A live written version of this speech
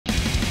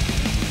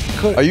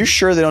Are you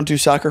sure they don't do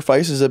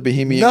sacrifices at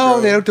Bohemian? No,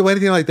 Grove? they don't do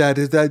anything like that.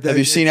 Have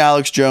you seen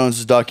Alex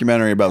Jones'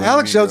 documentary about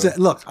Alex Bohemian Jones?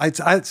 Grove?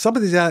 Look, some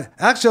of these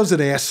Alex Jones is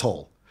an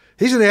asshole.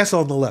 He's an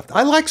asshole on the left.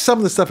 I like some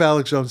of the stuff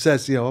Alex Jones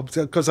says,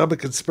 because I'm a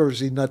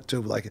conspiracy nut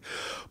too.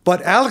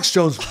 But Alex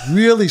Jones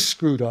really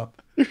screwed up.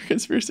 You're a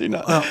conspiracy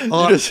nut. You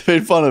just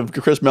made fun of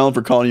Chris Mellon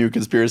for calling you a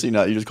conspiracy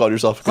nut. You just called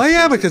yourself a conspiracy.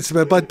 I am a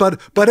conspiracy,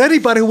 but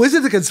anybody who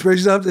isn't a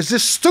conspiracy nut is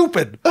just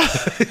stupid.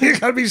 You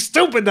got to be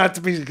stupid not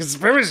to be a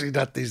conspiracy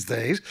nut these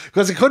days,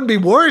 because it couldn't be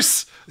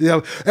worse.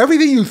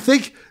 Everything you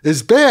think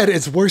is bad,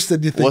 it's worse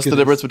than you think. What's the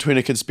difference between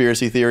a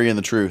conspiracy theory and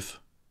the truth?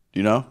 Do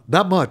you know?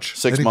 Not much.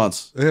 6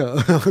 months.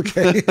 Yeah.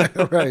 Okay.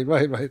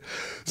 Right.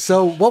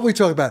 So what we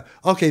talk about?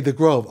 Okay, the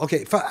Grove.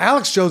 Okay,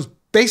 Alex Jones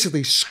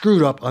basically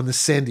screwed up on the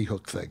Sandy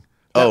Hook thing.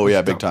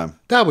 Big time.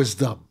 That was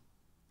dumb.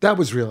 That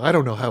was real. I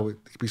don't know how it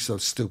could be so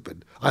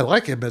stupid. I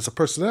like him as a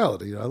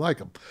personality. I like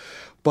him.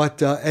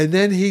 But, and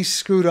then he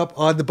screwed up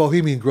on the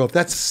Bohemian Grove.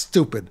 That's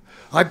stupid.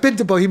 I've been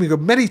to Bohemian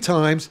Grove many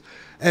times,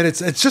 and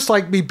it's just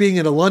like me being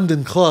in a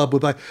London club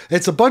with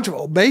it's a bunch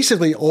of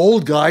basically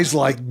old guys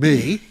like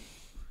me.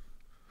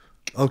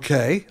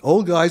 Okay,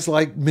 old guys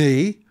like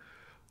me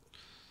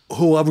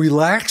who are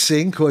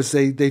relaxing because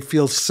they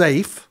feel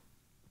safe.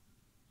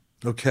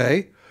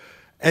 Okay.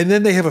 And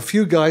then they have a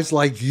few guys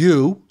like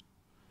you,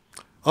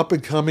 up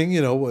and coming,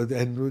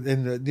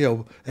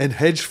 and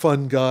hedge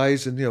fund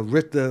guys, and a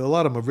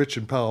lot of them are rich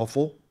and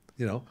powerful,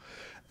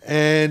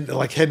 and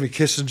like Henry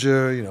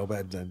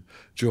Kissinger, and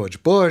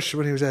George Bush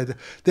when he was at.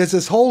 There's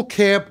this whole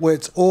camp where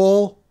it's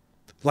all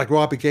like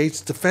Robert Gates,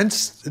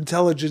 defense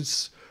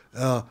intelligence,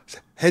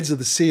 heads of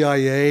the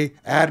CIA,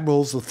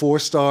 admirals, the 4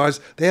 stars.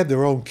 They have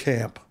their own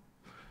camp.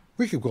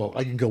 We could go.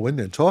 I can go in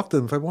there and talk to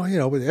them if I want.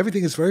 But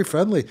everything is very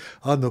friendly.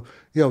 On the,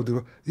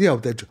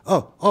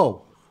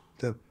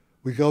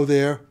 we go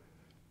there,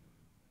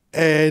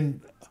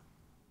 and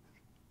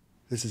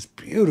there's this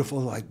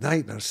beautiful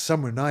night, on a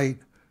summer night.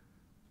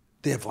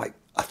 They have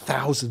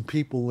 1,000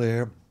 people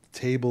there,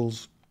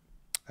 tables,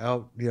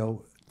 out,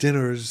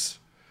 dinners,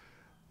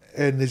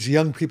 and there's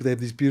young people. They have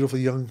these beautiful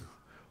young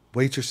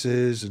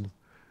waitresses and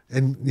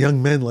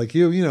young men like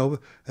you, who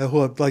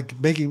are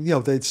making,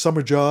 they had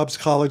summer jobs,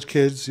 college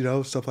kids,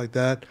 stuff like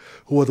that,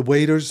 who are the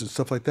waiters and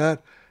stuff like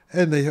that.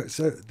 And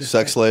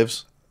sex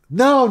slaves?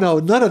 No,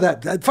 none of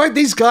that. In fact,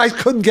 these guys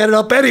couldn't get it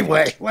up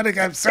anyway. When they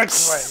got sex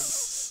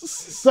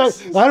slaves.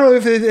 I don't know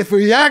if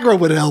Viagra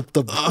would help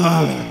them.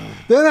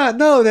 They're not.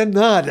 No, they're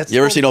not. You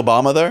ever seen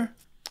Obama there?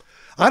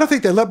 I don't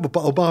think they let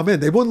Obama in.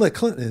 They wouldn't let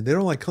Clinton in. They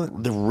don't like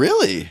Clinton.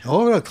 Really?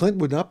 Oh, no, Clinton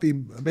would not be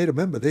made a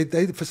member.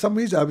 They for some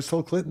reason, I was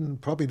told Clinton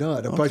probably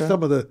not. By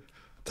some of the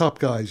top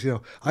guys, I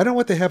don't know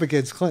what they have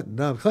against Clinton.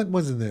 No, Clinton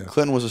wasn't there.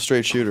 Clinton was a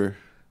straight shooter.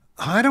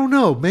 I don't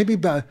know. Maybe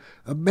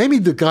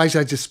the guys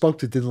I just spoke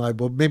to didn't like.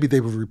 Well, maybe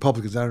they were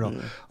Republicans. I don't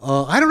know.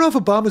 Yeah. I don't know if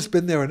Obama's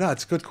been there or not.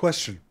 It's a good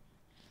question.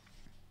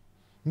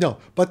 No,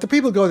 but the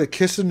people go to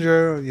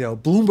Kissinger,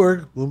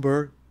 Bloomberg.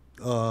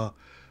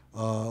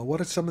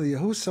 Who's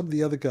some of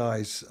the other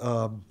guys?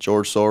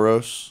 George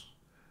Soros.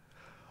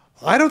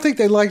 I don't think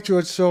they like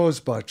George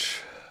Soros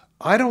much.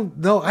 I don't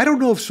know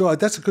if Soros.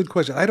 That's a good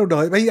question. I don't know.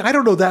 I mean, I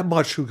don't know that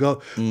much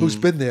who's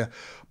been there.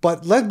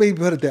 But let me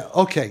put it there.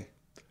 Okay,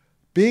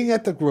 being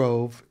at the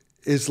Grove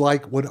is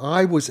like when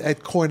I was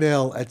at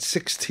Cornell at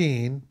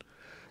 16,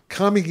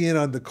 coming in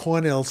on the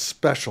Cornell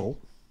special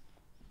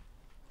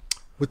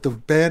with the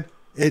band.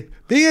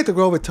 Being at the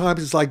Grove at times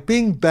is like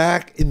being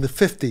back in the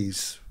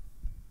 50s.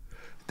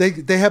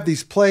 They have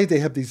these plays, they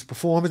have these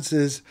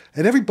performances,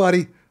 and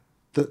everybody,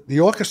 the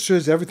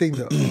orchestras, everything,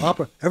 the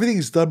opera, everything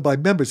is done by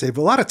members. They have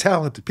a lot of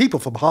talented people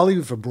from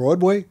Hollywood, from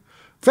Broadway,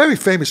 very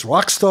famous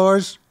rock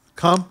stars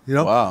come,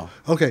 Wow.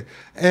 Okay,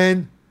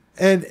 and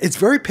it's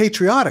very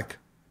patriotic.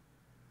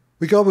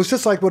 We go. It was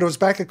just like when I was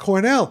back at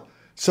Cornell.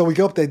 So we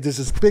go up there. There's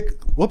this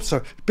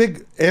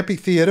big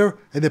amphitheater,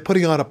 and they're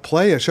putting on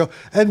a show,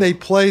 and they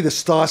play the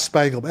Star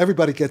Spangled.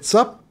 Everybody gets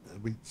up.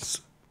 And we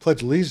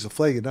pledge allegiance to the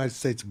flag of the United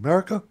States of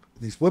America.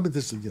 These women,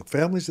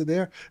 families are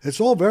there. It's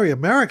all very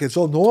American. It's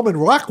all Norman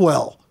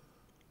Rockwell,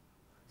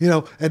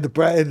 and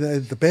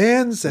the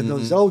bands and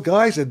those old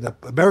guys and the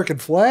American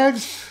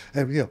flags,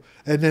 and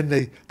and then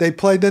they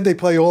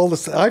play all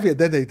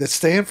the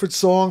Stanford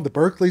song, the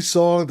Berkeley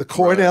song, the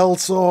Cornell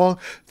song,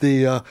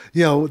 the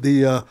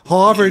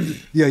Harvard,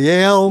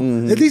 Yale.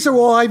 And these are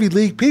all Ivy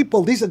League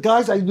people. These are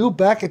guys I knew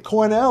back at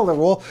Cornell. They're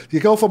all you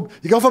go from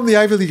the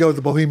Ivy League, you go to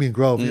the Bohemian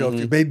Grove. If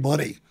you made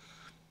money,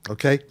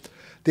 okay.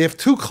 They have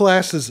two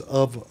classes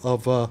of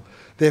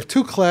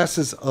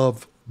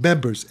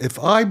members. If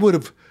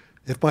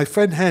my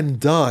friend hadn't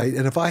died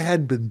and if I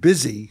hadn't been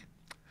busy,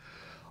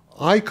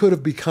 I could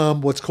have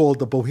become what's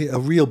called a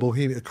real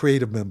Bohemian, a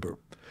creative member.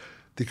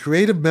 The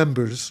creative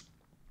members,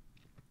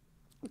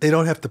 they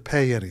don't have to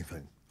pay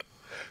anything.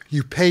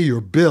 You pay your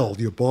bill,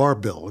 your bar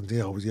bill, and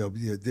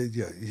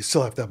you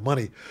still have to have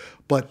money.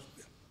 But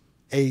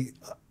a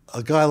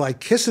guy like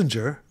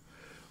Kissinger,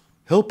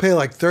 he'll pay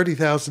like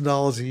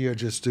 $30,000 a year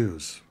just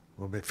dues.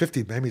 Well, maybe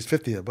 50, maybe it's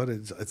 50, but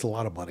it's a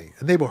lot of money.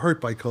 And they were hurt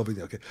by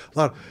COVID. Okay, a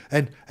lot.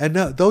 And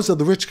now those are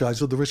the rich guys,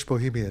 those are the rich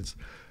Bohemians.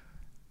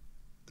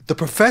 The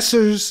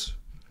professors,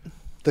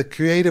 the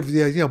creative,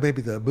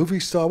 maybe the movie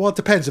star. Well, it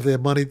depends if they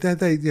have money.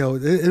 They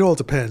it all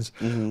depends.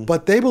 Mm-hmm.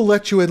 But they will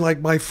let you in. Like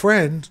my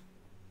friend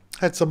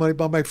had somebody,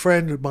 but my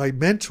friend, my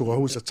mentor,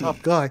 who was a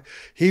top guy,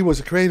 he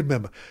was a creative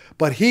member,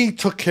 but he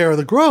took care of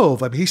the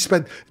Grove. I mean, he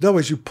spent. In other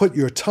words, you put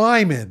your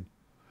time in.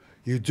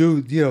 You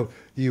do,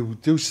 you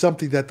do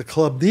something that the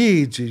club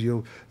needs.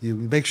 You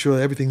make sure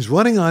everything's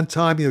running on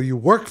time. You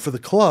work for the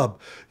club.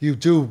 You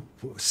do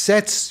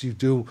sets. You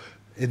do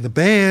in the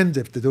band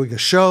if they're doing a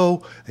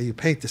show, and you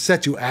paint the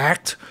set. You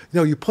act.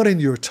 You put in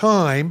your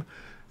time,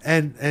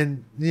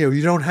 and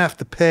you don't have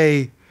to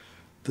pay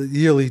the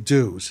yearly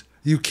dues.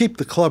 You keep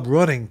the club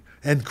running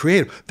and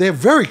creative. They're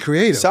very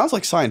creative. Sounds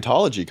like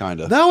Scientology, kind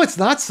of. No, it's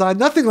not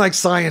nothing like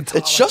Scientology.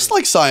 It's just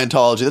like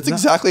Scientology. That's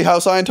exactly how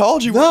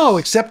Scientology works. No,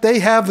 except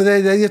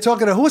you're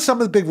talking to, who are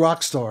some of the big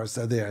rock stars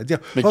that are there?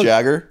 Mick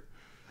Jagger?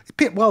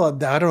 Well,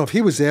 I don't know if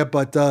he was there,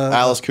 but...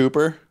 Alice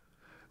Cooper?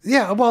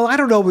 Yeah, well, I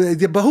don't know,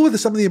 but who are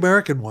some of the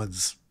American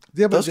ones?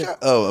 Those guys?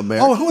 Oh,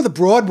 American? Oh, who are the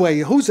Broadway?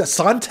 Who's that?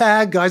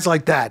 Sontag? Guys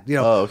like that.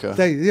 Oh,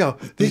 okay.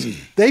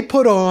 They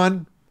put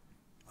on,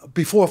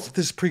 before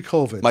this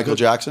pre-COVID... Michael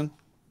Jackson?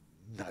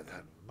 Not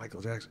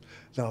Michael Jackson.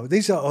 No,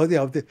 these are,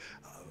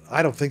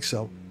 I don't think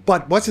so.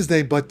 But what's his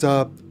name? But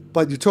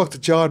you talk to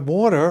John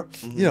Warner,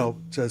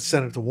 to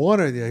Senator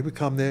Warner, he would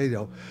come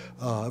there,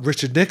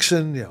 Richard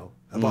Nixon,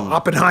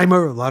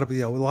 Oppenheimer, a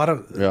lot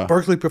of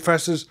Berkeley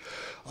professors.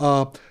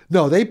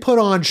 No, they put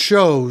on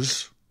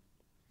shows.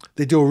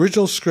 They do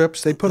original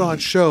scripts. They put on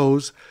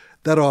shows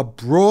that are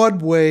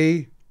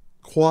Broadway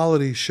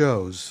quality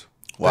shows.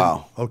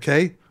 Wow.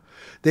 Okay?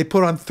 They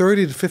put on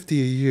 30 to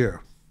 50 a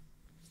year.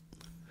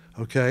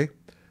 Okay?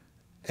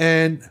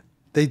 And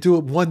they do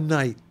it one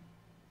night.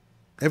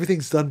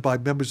 Everything's done by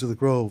members of the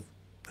Grove.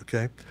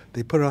 Okay?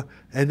 They put it on,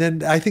 and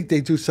then I think they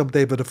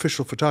have an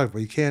official photographer.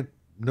 You can't,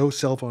 no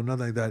cell phone,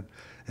 nothing like that.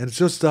 And it's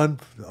just done,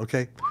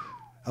 okay?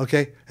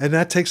 Okay? And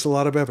that takes a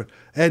lot of effort.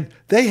 And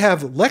they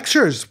have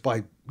lectures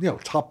by,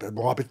 top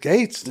Robert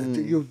Gates,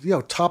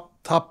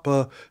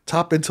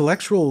 top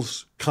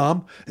intellectuals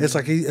come. And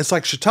it's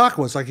like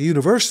Chautauqua. It's like a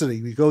university.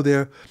 You go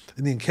there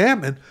in the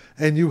encampment,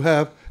 and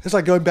it's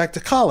like going back to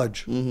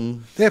college.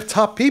 Mm-hmm. They have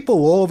top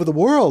people all over the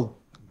world.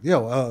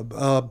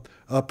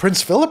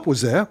 Prince Philip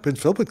was there.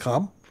 Prince Philip would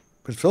come.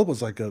 Prince Philip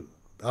was like an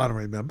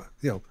honorary member.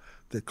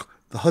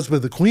 The husband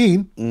of the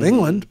Queen of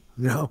England.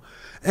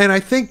 And I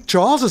think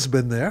Charles has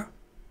been there.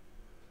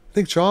 I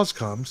think Charles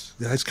comes.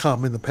 He's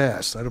come in the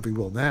past. I don't know if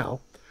he will now.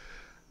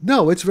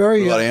 No, it's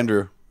very... What about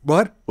Andrew?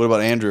 What? What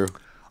about Andrew?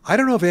 I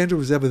don't know if Andrew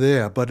was ever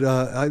there, but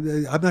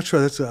I'm not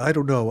sure. I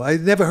don't know. I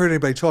never heard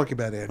anybody talking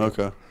about Andrew.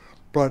 Okay.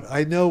 But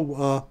I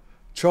know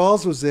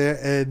Charles was there,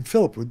 and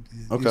Philip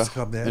used to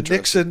come there.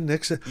 Nixon.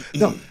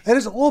 No, and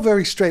it's all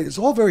very straight. It's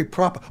all very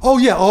proper. Oh,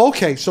 yeah. Oh,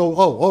 okay. So,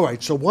 all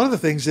right. So one of the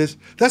things is,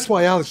 that's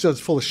why Alex Jones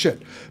is full of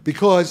shit.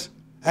 Because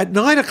at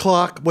 9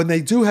 o'clock, when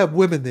they do have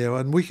women there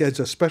on weekends,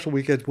 or special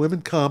weekends,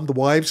 women come, the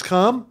wives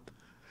come.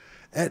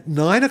 At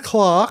 9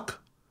 o'clock...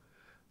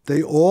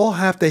 They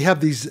have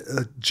these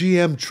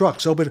GM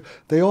trucks. But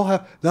they all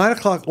have, 9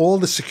 o'clock, all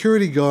the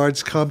security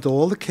guards come to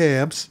all the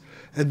camps,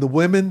 and the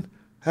women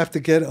have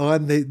to get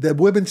on. The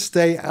women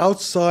stay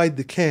outside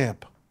the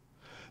camp.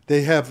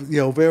 They have,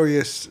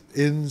 various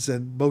inns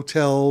and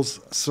motels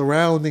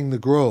surrounding the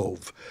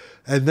Grove.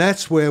 And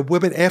that's where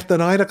women, after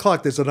 9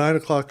 o'clock, there's a 9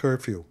 o'clock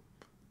curfew.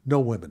 No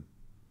women.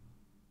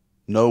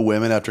 No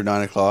women after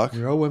 9 o'clock?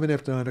 No women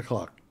after 9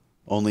 o'clock.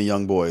 Only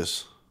young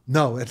boys?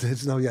 No,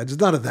 there's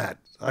none of that.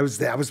 I was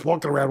there. I was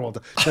walking around all the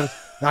time.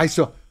 I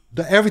saw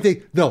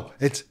everything. No,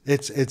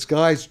 it's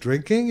guys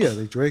drinking. Yeah,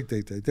 they drink.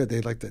 They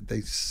like that. They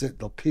sit.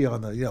 They'll pee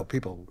on the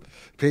people.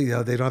 Pee.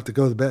 They don't have to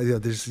go to the bed.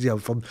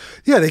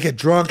 They get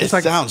drunk. It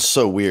sounds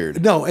so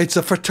weird. No, it's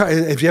a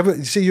fraternity. If you ever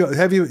you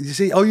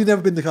see? Oh, you've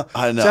never been to.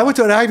 I know. So I went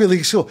to an Ivy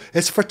League school.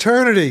 It's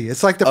fraternity.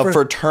 It's like a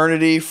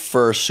fraternity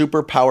for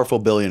super powerful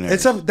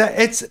billionaires.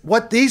 It's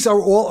what these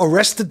are all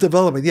Arrested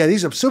Development. Yeah,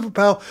 these are super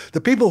powerful.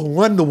 The people who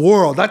run the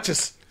world, not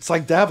just. It's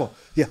like Davil.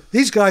 Yeah,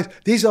 these guys,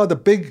 these are the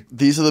big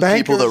These are the bankers.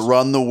 people that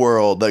run the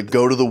world, that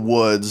go to the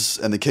woods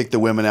and they kick the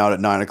women out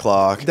at 9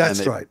 o'clock.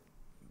 That's right.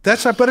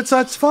 That's right. But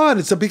it's fun.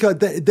 It's because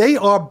they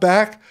are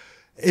back.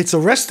 It's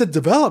Arrested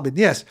Development.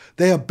 Yes,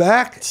 they are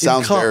back.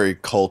 Sounds very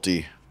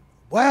culty.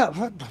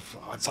 Well,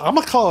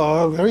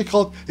 I'm very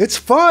cult. It's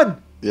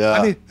fun. Yeah.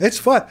 I mean, it's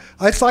fun.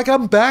 It's like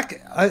I'm back.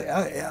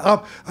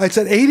 It's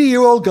an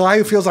 80-year-old guy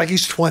who feels like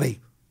he's 20.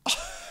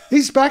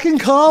 He's back in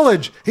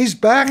college. He's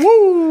back.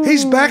 Woo!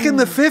 He's back in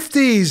the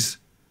 50s.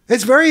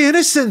 It's very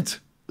innocent.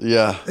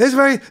 Yeah.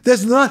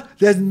 There's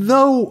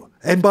no,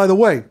 and by the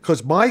way,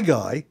 because my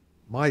guy,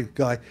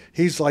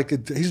 he's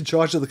in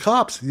charge of the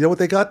cops. You know what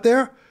they got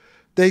there?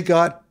 They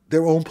got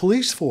their own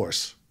police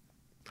force.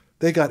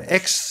 They got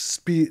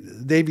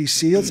ex-Navy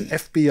SEALs,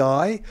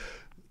 FBI,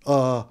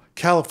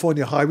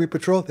 California Highway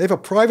Patrol. They have a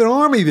private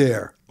army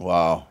there.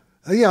 Wow.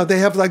 They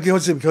have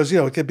because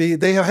it could be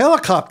they have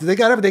helicopters. They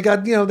got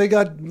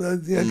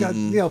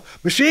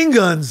machine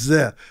guns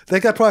there. They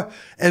got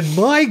and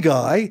my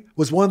guy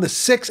was one of the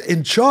 6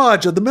 in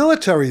charge of the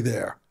military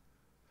there,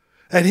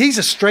 and he's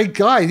a straight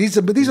guy. These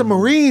are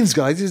Marines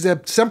guys. These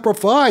are Semper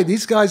Fi.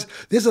 These guys.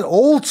 These are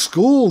old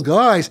school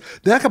guys.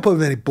 They're not gonna put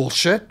him in any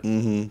bullshit.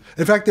 Mm-hmm.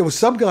 In fact, there was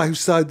some guy who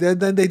started.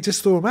 Then they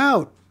just threw him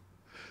out.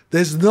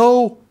 There's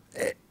no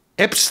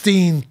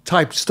Epstein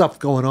type stuff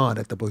going on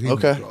at the Bohemian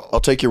Grove. I'll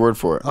take your word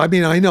for it. I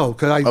mean, I know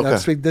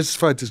because this is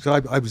fun because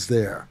I was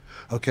there.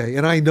 Okay,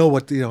 and I know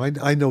what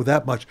I know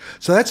that much.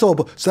 So that's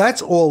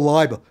all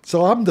libel.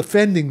 So I'm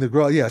defending the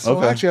Grove. Yeah.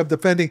 So actually, I'm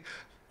defending.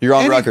 You're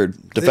on record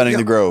defending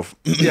the Grove.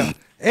 Yeah.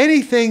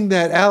 Anything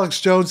that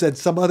Alex Jones and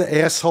some other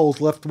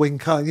assholes left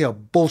wing,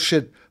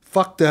 bullshit.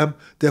 Fuck them.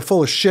 They're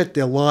full of shit.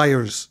 They're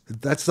liars.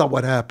 That's not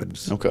what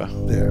happens. Okay.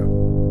 There.